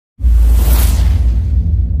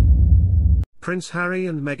Prince Harry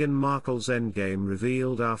and Meghan Markle's endgame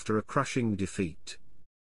revealed after a crushing defeat.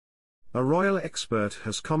 A royal expert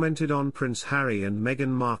has commented on Prince Harry and Meghan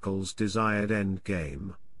Markle's desired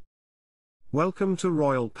endgame. Welcome to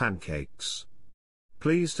Royal Pancakes.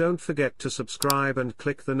 Please don't forget to subscribe and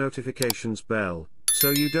click the notifications bell,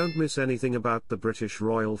 so you don't miss anything about the British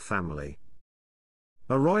royal family.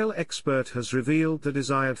 A royal expert has revealed the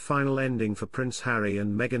desired final ending for Prince Harry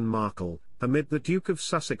and Meghan Markle, amid the Duke of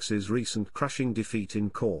Sussex's recent crushing defeat in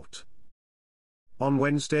court. On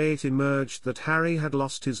Wednesday it emerged that Harry had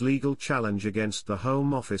lost his legal challenge against the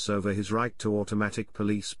Home Office over his right to automatic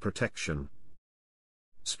police protection.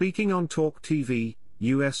 Speaking on TalkTV,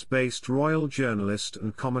 US-based royal journalist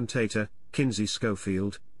and commentator, Kinsey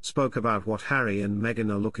Schofield, spoke about what Harry and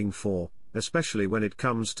Meghan are looking for, especially when it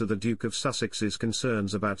comes to the Duke of Sussex's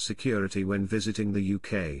concerns about security when visiting the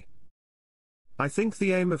UK. "I think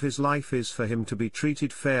the aim of his life is for him to be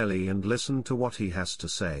treated fairly and listen to what he has to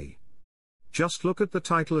say. Just look at the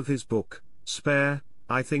title of his book, Spare.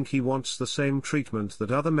 I think he wants the same treatment that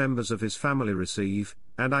other members of his family receive,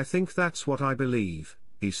 and I think that's what I believe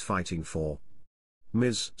he's fighting for,"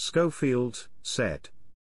 Ms. Schofield said.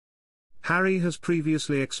 Harry has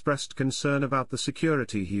previously expressed concern about the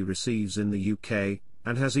security he receives in the UK,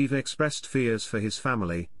 and has even expressed fears for his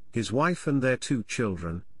family, his wife and their 2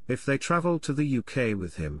 children, if they travel to the UK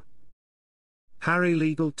with him. Harry's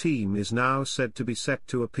legal team is now said to be set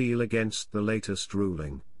to appeal against the latest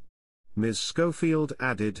ruling. Ms. Schofield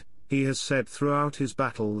added, "He has said throughout his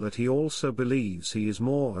battle that he also believes he is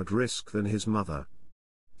more at risk than his mother.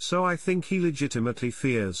 So I think he legitimately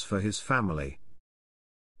fears for his family."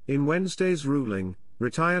 In Wednesday's ruling,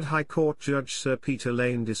 retired High Court Judge Sir Peter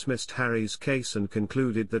Lane dismissed Harry's case and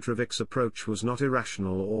concluded that Ravik's approach was not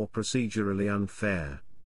irrational or procedurally unfair.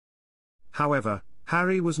 However,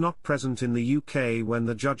 Harry was not present in the UK when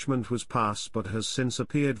the judgment was passed but has since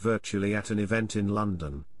appeared virtually at an event in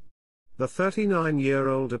London. The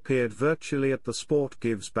 39-year-old appeared virtually at the Sport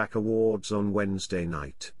Gives Back Awards on Wednesday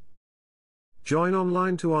night. Join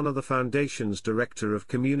online to honor the Foundation's Director of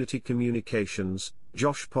Community Communications,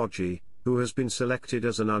 Josh Podgy, who has been selected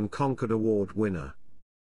as an Unconquered Award winner.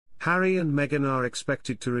 Harry and Meghan are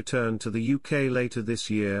expected to return to the UK later this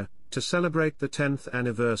year, to celebrate the 10th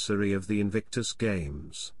anniversary of the Invictus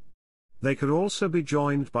Games. They could also be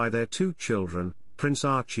joined by their 2 children, Prince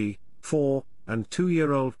Archie, 4, and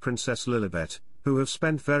 2-year-old Princess Lilibet, who have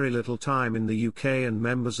spent very little time in the UK, and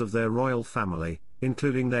members of their royal family,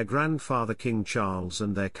 including their grandfather King Charles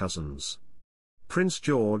and their cousins. Prince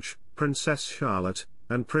George, Princess Charlotte,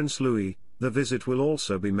 and Prince Louis. The visit will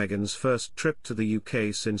also be Meghan's first trip to the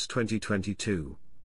UK since 2022.